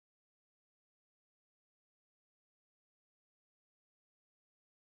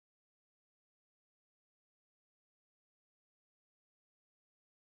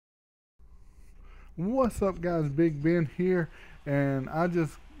What's up, guys? Big Ben here, and I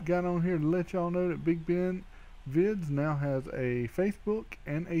just got on here to let y'all know that BigBen Vids now has a Facebook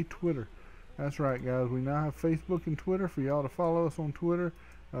and a Twitter. That's right, guys. We now have Facebook and Twitter for y'all to follow us on Twitter,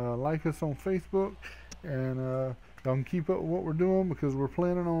 like us on Facebook, and y'all can keep up with what we're doing because we're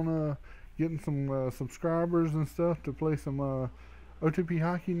planning on getting some subscribers and stuff to play some OTP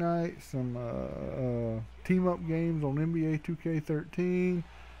Hockey Night, some team-up games on NBA 2K13.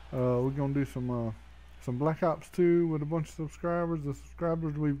 We're gonna do some Black Ops 2 with a bunch of subscribers, the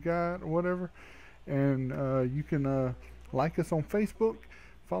subscribers we've got or whatever. And you can like us on Facebook,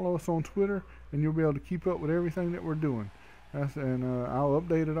 follow us on Twitter, and you'll be able to keep up with everything that we're doing. I'll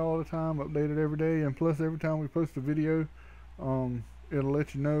update it all the time, update it every day, and plus every time we post a video, it'll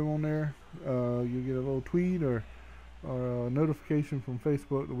let you know on there. You'll get a little tweet or a notification from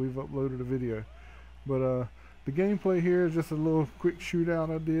Facebook that we've uploaded a video. But the gameplay here is just a little quick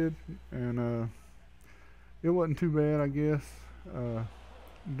shootout I did, and it wasn't too bad, I guess.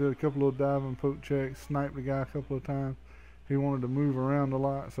 Did a couple of dive and poke checks, sniped the guy a couple of times. He wanted to move around a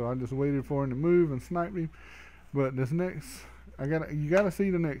lot, so I just waited for him to move and sniped him. But this next, you gotta see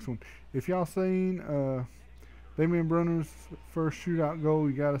the next one. If y'all seen Damian Brunner's first shootout goal,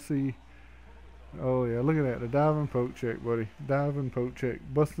 you gotta see. Oh yeah, look at that, the dive and poke check, buddy. Dive and poke check,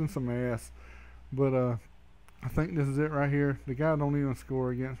 busting some ass. But I think this is it right here. The guy don't even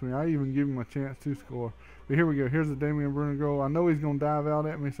score against me. I even give him a chance to score. But here we go. Here's the Damian Brunner goal. I know he's gonna dive out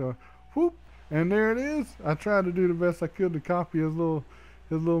at me, so whoop, and there it is. I tried to do the best I could to copy his little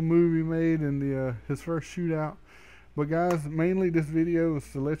move he made in the his first shootout. But guys, mainly this video is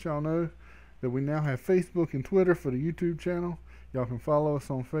to let y'all know that we now have Facebook and Twitter for the YouTube channel. Y'all can follow us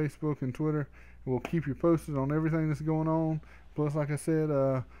on Facebook and Twitter. We'll keep you posted on everything that's going on. Plus, like I said,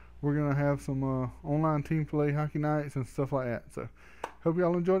 we're going to have some online team play, hockey nights, and stuff like that. So, hope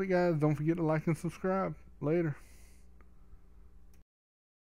y'all enjoyed it, guys. Don't forget to like and subscribe. Later.